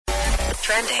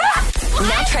Trending.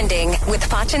 Now trending with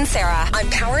Foch and Sarah on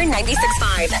Power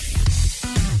 96.5.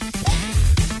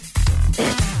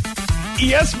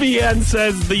 ESPN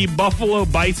says the Buffalo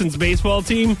Bison's baseball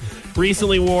team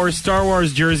recently wore Star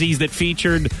Wars jerseys that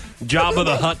featured Jabba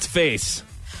the Hutt's face.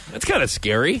 That's kind of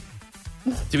scary.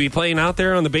 To be playing out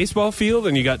there on the baseball field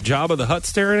and you got Jabba the Hutt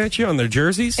staring at you on their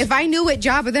jerseys? If I knew what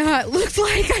Jabba the Hutt looked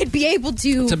like, I'd be able to.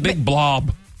 It's a big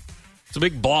blob. It's a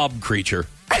big blob creature.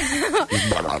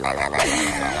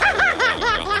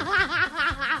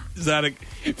 Is that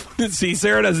a... See,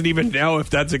 Sarah doesn't even know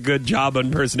if that's a good Jabba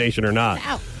impersonation or not.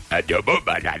 No. I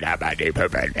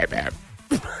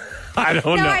don't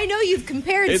know. No, I know you've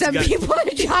compared some people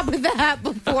to Jabba the Hutt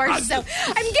before, so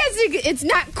I'm guessing it's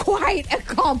not quite a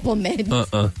compliment.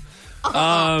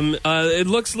 It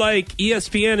looks like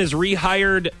ESPN has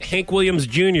rehired Hank Williams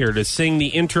Jr. to sing the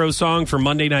intro song for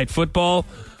Monday Night Football.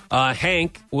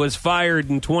 Hank was fired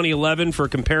in 2011 for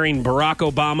comparing Barack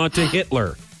Obama to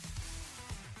Hitler.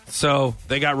 So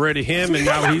they got rid of him,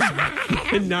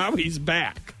 and now he's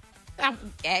back.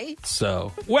 Okay.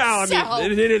 So, well, I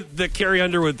mean, the Carrie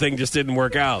Underwood thing just didn't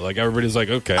work out. Like, everybody's like,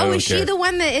 okay. Oh, is she the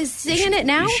one that is singing it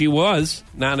now? She was.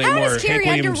 Not anymore. How does Carrie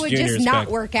Hank Underwood Williams Jr. just not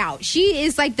work out? She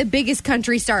is like the biggest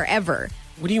country star ever.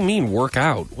 What do you mean, work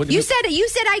out? You said,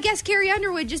 I guess Carrie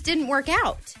Underwood just didn't work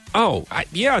out. Oh,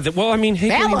 yeah. Well, I mean,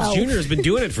 Hank Williams Jr. has been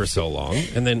doing it for so long,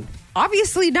 and then...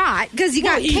 Obviously not, because he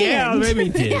got canned. Yeah, maybe he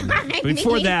did.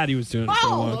 Before that, he was doing it for a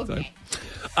long time.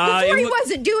 Before he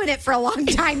wasn't doing it for a long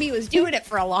time, he was doing it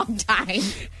for a long time.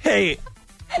 Hey,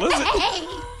 listen.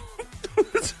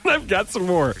 I've got some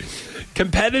more.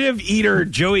 Competitive eater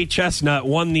Joey Chestnut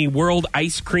won the World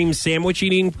Ice Cream Sandwich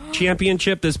Eating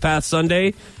Championship this past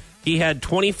Sunday. He had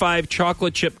 25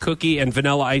 chocolate chip cookie and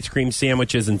vanilla ice cream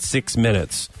sandwiches in 6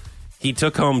 minutes. He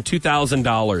took home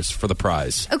 $2,000 for the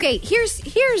prize. Okay,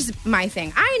 here's my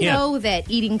thing. I know that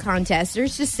eating contests are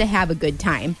just to have a good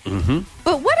time. Mm-hmm.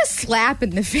 But what a slap in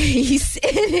the face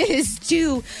it is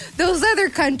to those other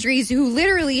countries who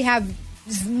literally have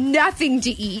nothing to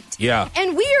eat. Yeah.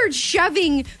 And we are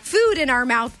shoving food in our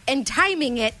mouth and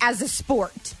timing it as a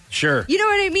sport. Sure. You know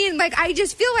what I mean? Like, I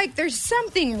just feel like there's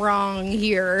something wrong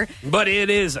here. But it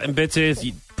is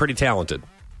pretty talented.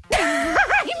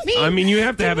 I mean, you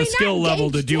have to have a skill level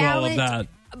to do all of that.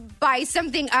 By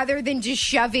something other than just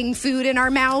shoving food in our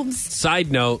mouths.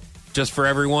 Side note, just for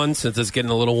everyone, since it's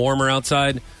getting a little warmer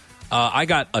outside, I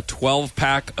got a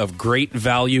 12-pack of great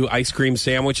value ice cream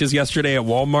sandwiches yesterday at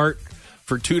Walmart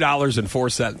for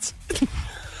 $2.04.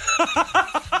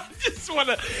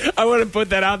 I want to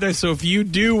put that out there. So if you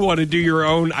do want to do your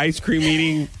own ice cream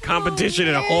eating competition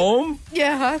at home,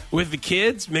 with the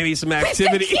kids, maybe some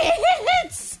activity. With the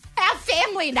kids. Have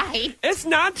family night. It's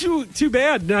not too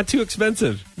bad, not too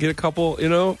expensive. Get a couple,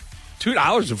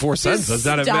 $2.04. That's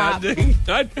not a bad thing.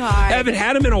 I haven't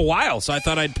had them in a while, so I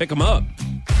thought I'd pick them up.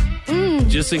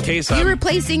 Just in case You're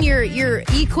replacing your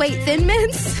Equate Thin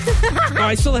Mints? No,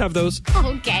 I still have those.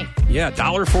 Okay. Yeah,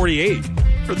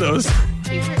 $1.48 for those.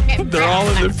 They're all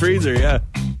in the freezer, yeah.